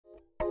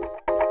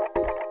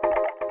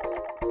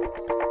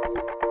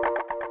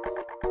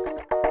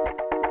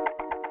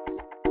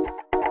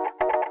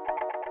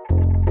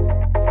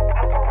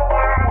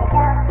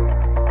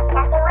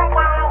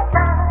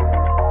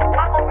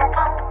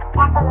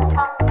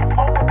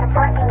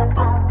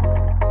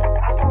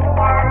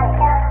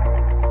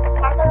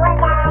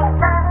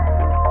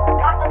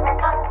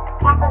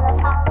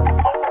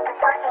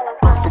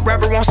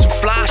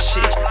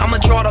shit. I'ma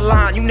draw the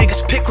line, you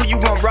niggas pick who you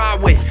gon'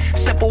 ride with.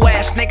 Simple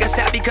ass niggas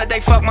happy cause they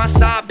fuck my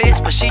side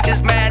bitch, but she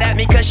just mad at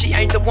me cause she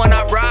ain't the one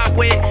I ride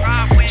with.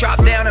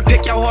 Drop down and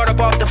pick your heart up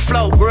off the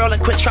floor, girl,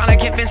 and quit trying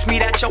to convince me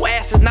that your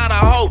ass is not a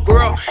hoe,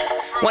 girl.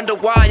 Wonder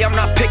why I'm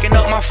not picking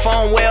up my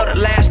phone well. The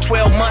last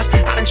 12 months,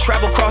 I done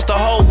traveled across the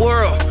whole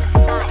world.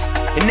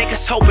 And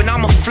niggas hoping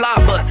I'ma fly,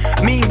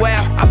 but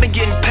meanwhile, I've been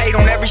getting paid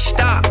on every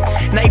stop.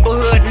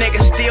 Neighborhood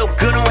niggas still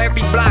good on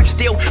every block.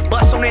 Still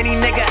bust on any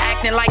nigga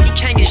acting like he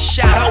can't get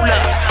shot. Hold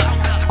up.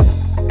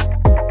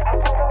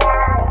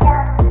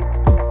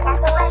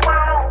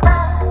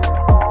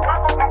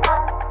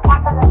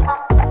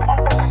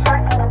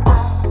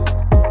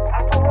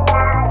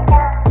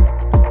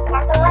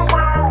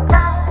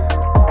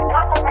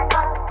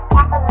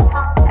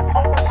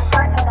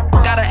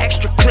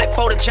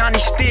 Johnny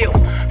Steele,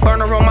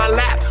 burner on my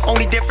lap,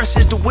 only difference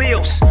is the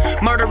wheels.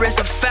 Murder is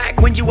a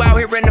fact when you out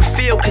here in the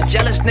field, cause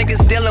jealous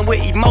niggas dealing with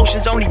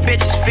emotions only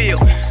bitches feel.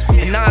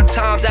 And 9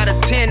 times out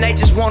of 10 they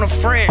just want a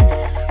friend.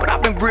 But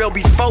I've been real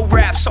before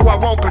rap, so I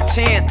won't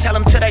pretend. Tell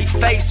them to they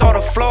face all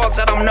the flaws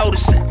that I'm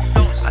noticing.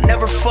 I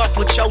never fuck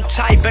with your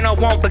type and I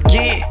won't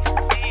begin.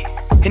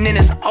 And then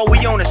it's, oh,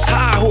 we on this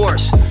high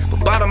horse.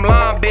 But bottom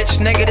line, bitch,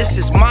 nigga, this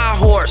is my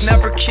horse.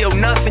 Never kill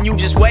nothing, you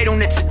just wait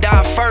on it to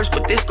die first.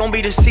 But this gon'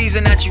 be the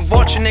season that you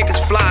watch your niggas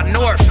fly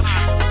north.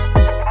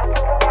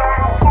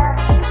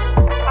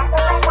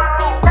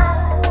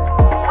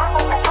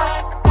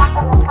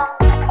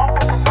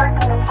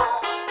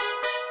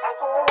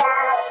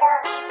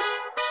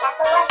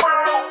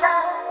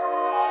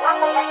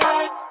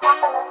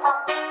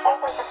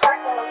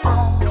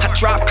 I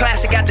drop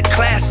classic after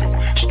classic.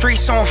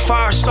 Streets on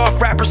fire,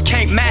 soft rappers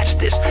can't match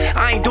this.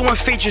 I ain't doing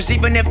features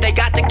even if they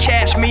got the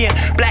cash. Me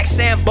and Black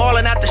Sam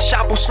ballin' at the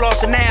shop on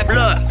Slauson Ave.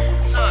 Look,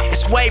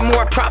 it's way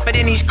more profit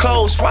in these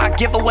clothes, so I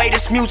give away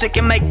this music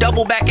and make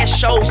double back at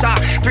shows. I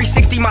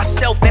 360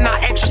 myself, then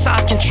I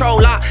exercise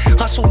control. I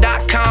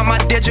hustle.com, my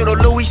digital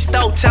Louis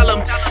Stowe. Tell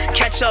them,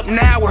 catch up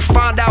now or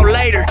find out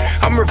later.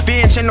 I'm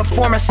revenge in the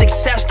form of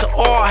success to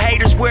all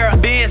haters. Where a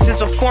Benz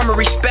is a form of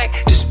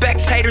respect to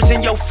spectators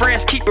and your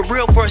friends. Keep it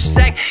real for a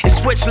sec and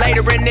switch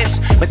later in this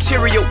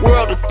material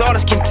world. The thought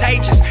is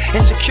contagious.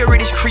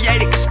 Insecurities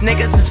created cause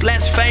niggas is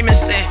less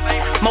famous,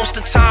 and most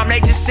of the time they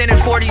just sending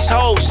for these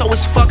hoes, so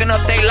it's fucking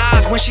up their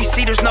lives when she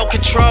see there's no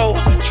control.